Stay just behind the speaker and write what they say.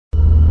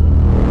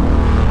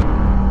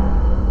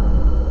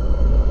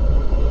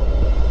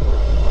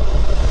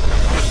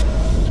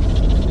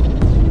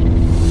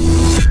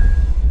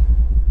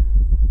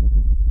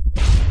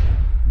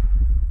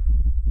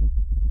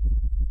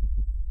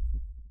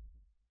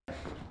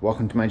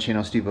Welcome to my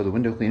channel, SteveO the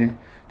Window Cleaner.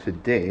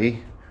 Today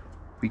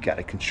we got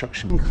a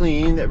construction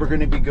clean that we're going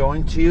to be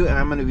going to, and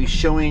I'm going to be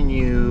showing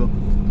you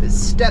the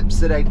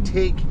steps that I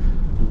take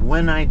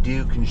when I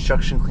do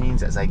construction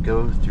cleans as I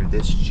go through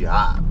this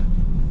job.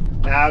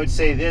 Now I would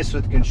say this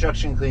with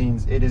construction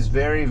cleans, it is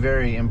very,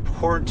 very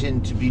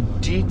important to be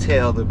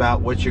detailed about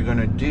what you're going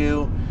to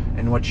do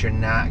and what you're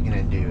not going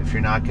to do. If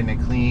you're not going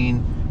to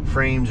clean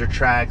frames or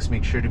tracks,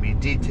 make sure to be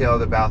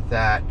detailed about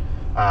that.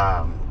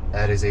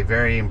 That is a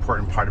very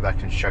important part about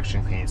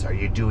construction cleans. Are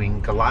you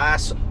doing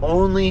glass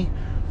only,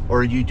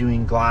 or are you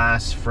doing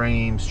glass,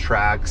 frames,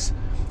 tracks,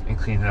 and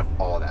cleaning up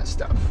all that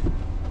stuff?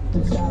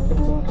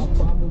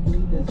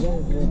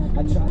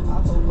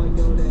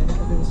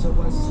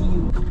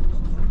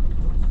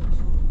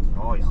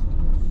 Oh yeah.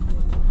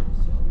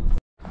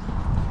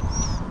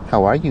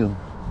 How are you?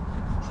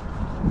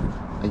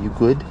 Are you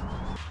good?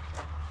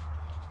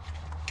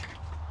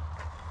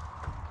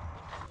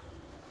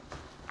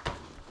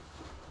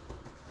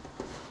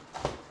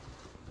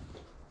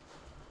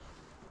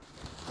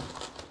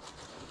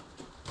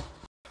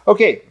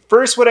 Okay,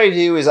 first what I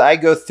do is I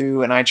go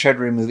through and I try to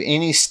remove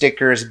any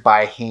stickers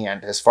by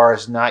hand as far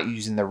as not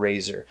using the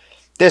razor.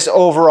 This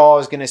overall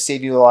is going to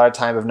save you a lot of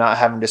time of not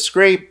having to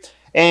scrape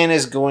and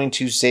is going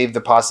to save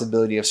the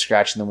possibility of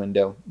scratching the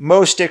window.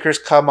 Most stickers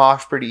come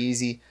off pretty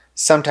easy.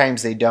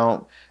 Sometimes they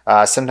don't.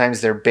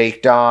 Sometimes they're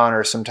baked on,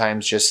 or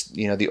sometimes just,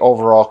 you know, the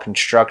overall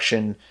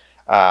construction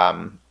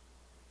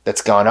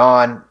that's gone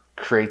on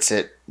creates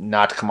it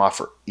not to come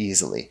off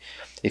easily.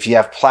 If you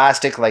have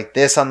plastic like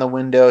this on the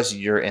windows,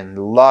 you're in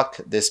luck.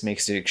 This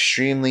makes it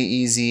extremely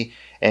easy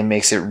and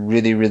makes it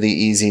really, really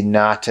easy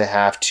not to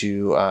have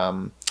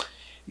to,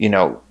 you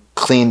know,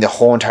 clean the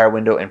whole entire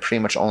window, and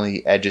pretty much only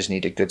the edges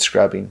need a good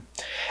scrubbing.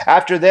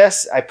 After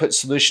this, I put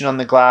solution on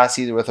the glass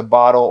either with a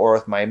bottle or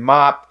with my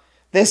mop.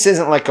 This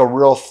isn't like a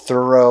real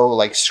thorough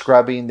like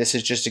scrubbing. This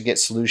is just to get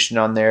solution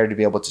on there to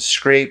be able to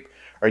scrape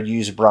or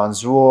use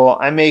bronze wool.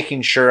 I'm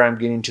making sure I'm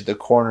getting to the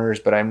corners,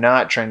 but I'm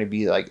not trying to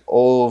be like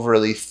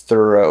overly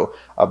thorough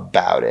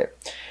about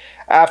it.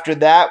 After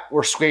that,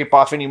 we'll scrape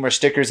off any more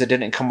stickers that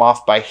didn't come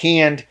off by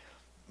hand.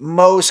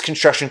 Most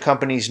construction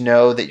companies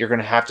know that you're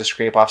going to have to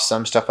scrape off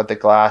some stuff with the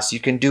glass.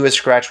 You can do a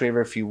scratch waiver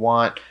if you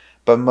want,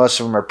 but most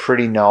of them are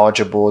pretty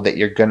knowledgeable that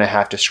you're going to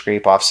have to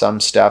scrape off some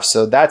stuff.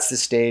 So that's the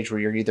stage where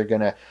you're either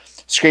going to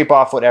scrape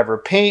off whatever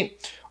paint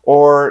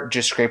or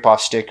just scrape off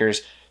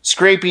stickers.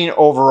 Scraping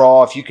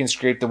overall, if you can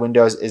scrape the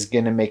windows, is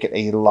going to make it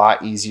a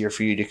lot easier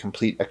for you to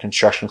complete a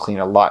construction clean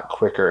a lot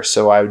quicker.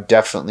 So I would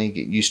definitely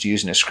get used to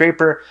using a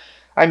scraper.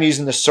 I'm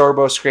using the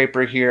Sorbo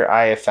scraper here.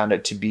 I have found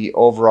it to be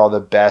overall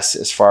the best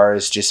as far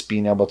as just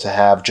being able to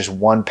have just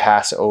one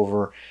pass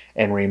over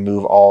and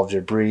remove all of the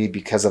debris.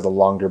 Because of the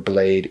longer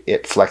blade,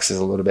 it flexes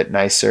a little bit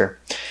nicer.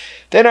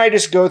 Then I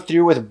just go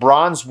through with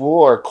bronze wool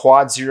or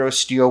quad zero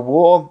steel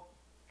wool.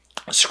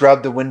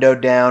 Scrub the window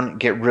down,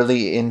 get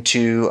really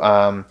into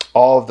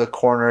all of the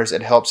corners.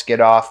 It helps get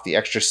off the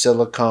extra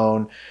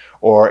silicone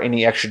or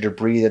any extra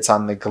debris that's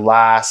on the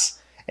glass,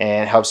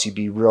 and helps you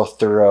be real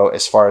thorough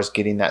as far as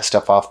getting that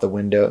stuff off the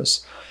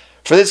windows.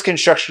 For this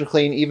construction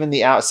clean, even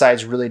the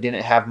outsides really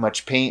didn't have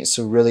much paint,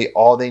 so really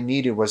all they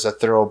needed was a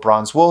thorough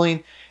bronze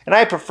wooling. And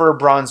I prefer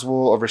bronze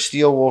wool over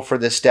steel wool for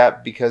this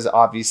step because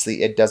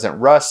obviously it doesn't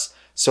rust.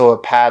 So a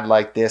pad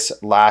like this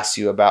lasts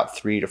you about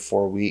 3 to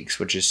 4 weeks,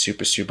 which is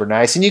super, super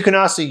nice. And you can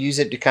also use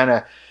it to kind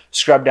of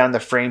scrub down the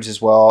frames as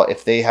well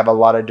if they have a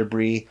lot of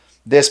debris.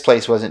 This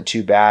place wasn't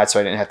too bad, so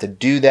I didn't have to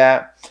do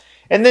that.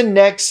 And then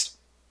next,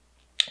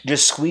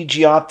 just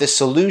squeegee off the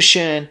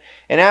solution.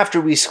 And after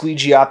we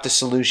squeegee off the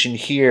solution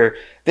here,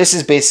 this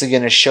is basically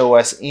going to show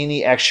us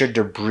any extra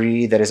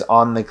debris that is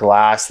on the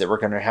glass that we're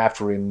going to have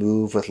to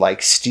remove with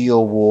like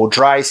steel wool,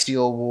 dry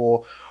steel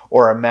wool,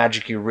 or a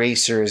magic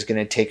eraser is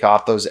going to take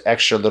off those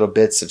extra little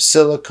bits of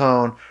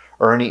silicone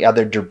or any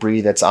other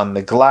debris that's on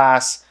the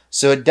glass.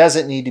 So it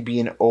doesn't need to be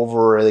an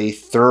overly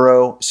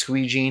thorough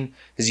squeegeeing,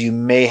 because you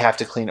may have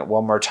to clean it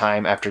one more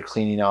time after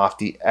cleaning off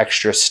the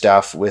extra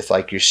stuff with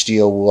like your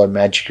steel wool or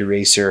magic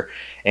eraser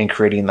and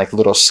creating like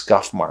little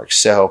scuff marks.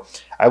 So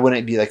I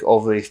wouldn't be like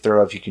overly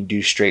thorough. If you can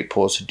do straight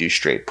pulls, to do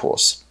straight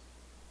pulls.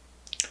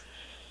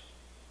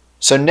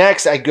 So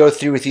next I go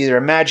through with either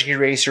a magic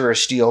eraser or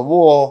steel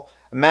wool.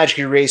 A magic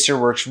eraser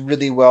works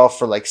really well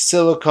for like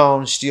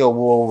silicone. Steel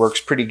wool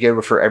works pretty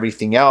good for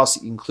everything else,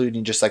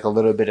 including just like a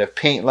little bit of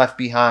paint left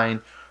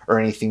behind or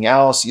anything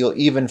else. You'll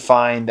even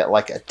find that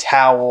like a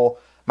towel,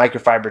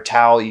 microfiber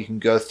towel, you can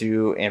go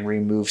through and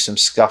remove some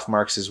scuff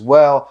marks as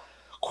well.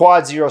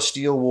 Quad zero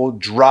steel wool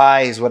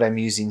dry is what I'm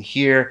using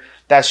here.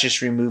 That's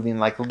just removing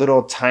like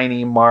little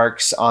tiny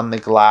marks on the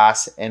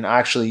glass, and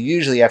actually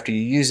usually after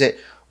you use it,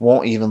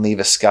 won't even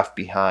leave a scuff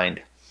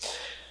behind.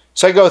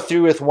 So I go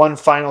through with one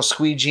final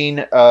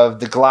squeegeeing of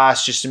the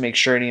glass just to make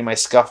sure any of my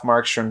scuff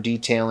marks from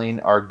detailing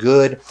are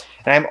good.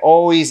 And I'm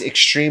always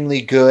extremely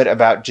good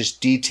about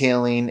just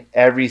detailing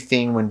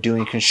everything when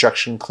doing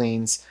construction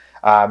cleans.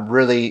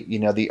 Really, you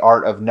know, the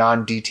art of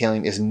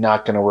non-detailing is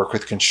not going to work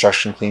with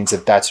construction cleans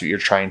if that's what you're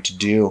trying to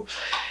do.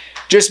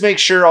 Just make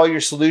sure all your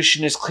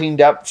solution is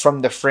cleaned up from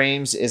the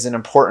frames is an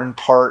important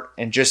part,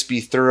 and just be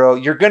thorough.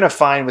 You're going to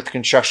find with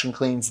construction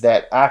cleans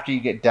that after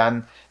you get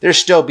done, there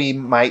still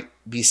might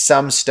be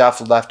some stuff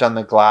left on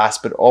the glass,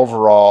 but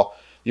overall,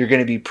 you're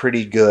going to be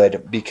pretty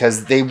good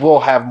because they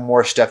will have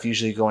more stuff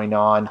usually going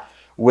on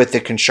with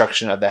the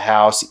construction of the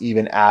house,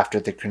 even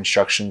after the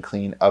construction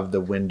clean of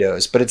the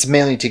windows. But it's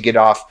mainly to get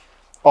off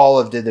all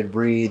of the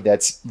debris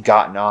that's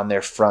gotten on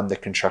there from the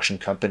construction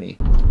company.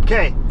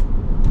 Okay.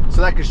 So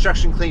that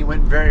construction clean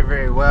went very,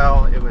 very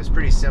well. It was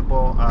pretty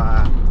simple.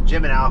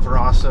 Jim and Alf are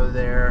also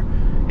there,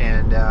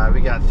 and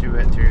we got through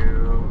it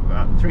through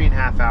about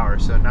 3.5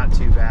 hours, so not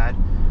too bad.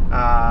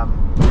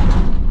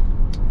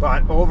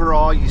 But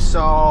overall, you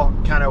saw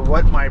kind of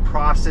what my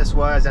process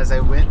was as I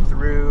went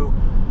through,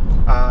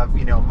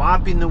 you know,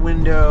 mopping the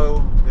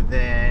window,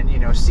 then, you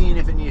know, seeing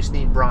if it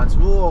need bronze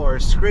wool or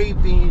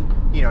scraping,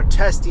 you know,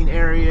 testing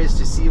areas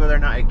to see whether or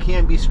not it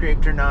can be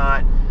scraped or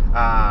not.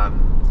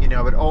 You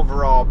know, but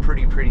overall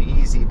pretty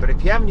easy. But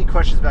if you have any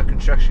questions about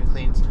construction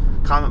cleans,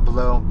 comment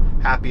below.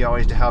 Happy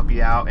always to help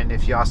you out. And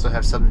if you also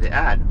have something to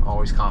add,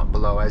 always comment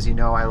below. As you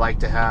know, I like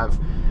to have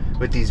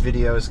with these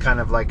videos kind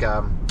of like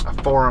a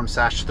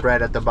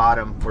forum/thread at the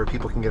bottom where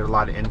people can get a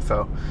lot of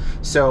info.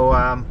 So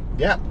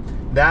yeah,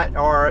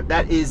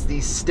 that is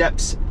the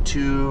steps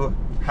to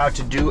how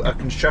to do a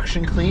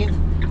construction clean,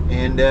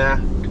 and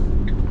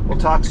we'll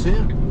talk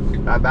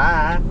soon. Bye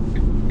bye.